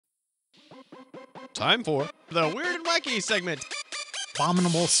Time for the Weird and Wacky segment.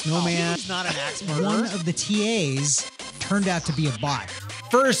 Abominable snowman. He's not an axe murderer. One of the TAs turned out to be a bot.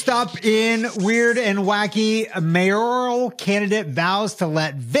 First up in Weird and Wacky, a mayoral candidate vows to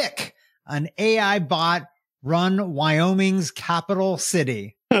let Vic, an AI bot, run Wyoming's capital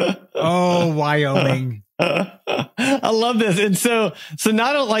city. Oh, Wyoming. I love this. And so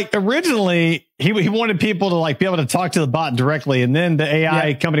not like originally he wanted people to like be able to talk to the bot directly. And then the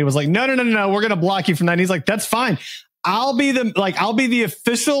AI company was like, no, we're going to block you from that. And he's like, that's fine. I'll be the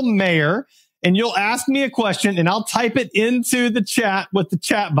official mayor and you'll ask me a question and I'll type it into the chat with the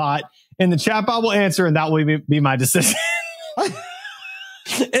chat bot and the chat bot will answer and that will be my decision.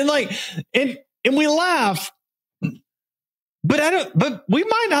 and we laugh. But we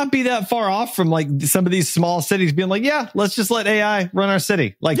might not be that far off from like some of these small cities being like, yeah, let's just let AI run our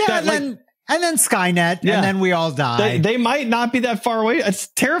city. Like that, and then Skynet, and then we all die. They might not be that far away. It's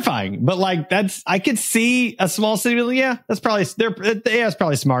terrifying, but like I could see a small city. Like, yeah, that's probably the AI is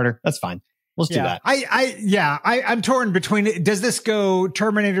probably smarter. That's fine. Let's do that. I'm torn between. Does this go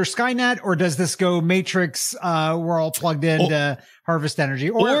Terminator Skynet or does this go Matrix? We're all plugged in to harvest energy,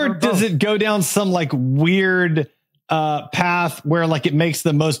 or does it go down some like weird path where like it makes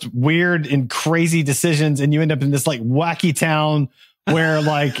the most weird and crazy decisions and you end up in this like wacky town where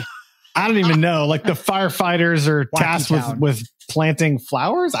like I don't even know, like the firefighters are tasked with planting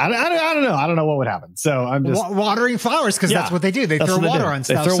flowers. I don't know. I don't know what would happen. So I'm just watering flowers because that's what they do. They throw water on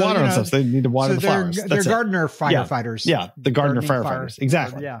stuff. They throw water on stuff. So they need to water the flowers. They're gardener firefighters. Yeah, the gardener firefighters.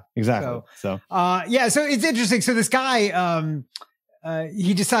 Exactly. Yeah, exactly. So it's interesting. So this guy,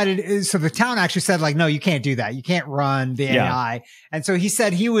 he decided, so the town actually said like, no, you can't do that. You can't run the AI. And so he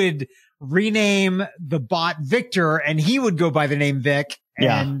said he would rename the bot Victor and he would go by the name Vic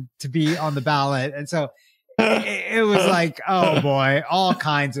and to be on the ballot. And so it was like, oh boy, all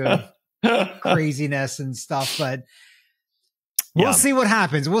kinds of craziness and stuff, but we'll see what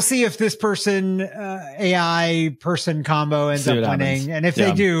happens. We'll see if this person, AI person combo ends up winning. And if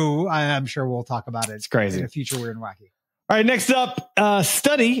they do, I'm sure we'll talk about it. It's crazy. In a future Weird and Wacky. All right, next up,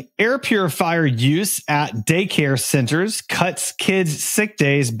 study air purifier use at daycare centers cuts kids' sick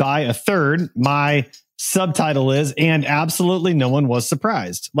days by a third. My subtitle is, and absolutely no one was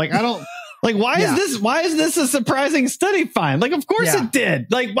surprised. Like, I don't like, why is this a surprising study find? Like, of course it did.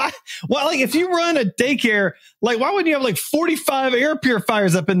 Like, why, like if you run a daycare, like, why wouldn't you have like 45 air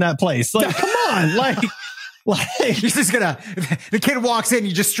purifiers up in that place? Like, come on, like you're just the kid walks in,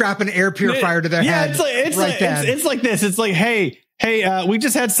 you just strap an air purifier to their head. It's like this. It's like, hey, we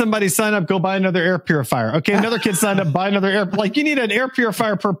just had somebody sign up, go buy another air purifier. Okay. Another kid signed up, buy another like you need an air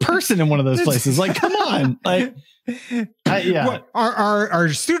purifier per person in one of those places. Like, come on. Like, our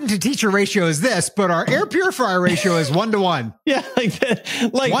student to teacher ratio is this, but our air purifier ratio is 1-to-1. Yeah, like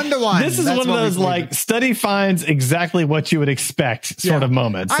 1-to-1. This is one of those like study finds exactly what you would expect sort of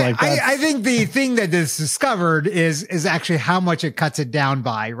moments. I think the thing that is discovered is actually how much it cuts it down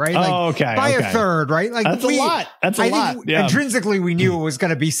by, right? Like by a third, right? Like that's a lot. That's a lot. Intrinsically, we knew it was going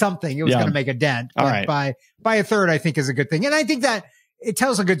to be something. It was going to make a dent. But by a third, I think is a good thing, and I think that it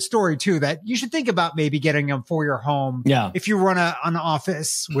tells a good story too, that you should think about maybe getting them for your home. Yeah. If you run an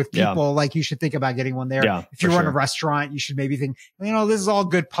office with people, like you should think about getting one there. Yeah, if you run a restaurant, you should maybe think, this is all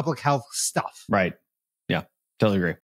good public health stuff. Right. Yeah. Totally agree.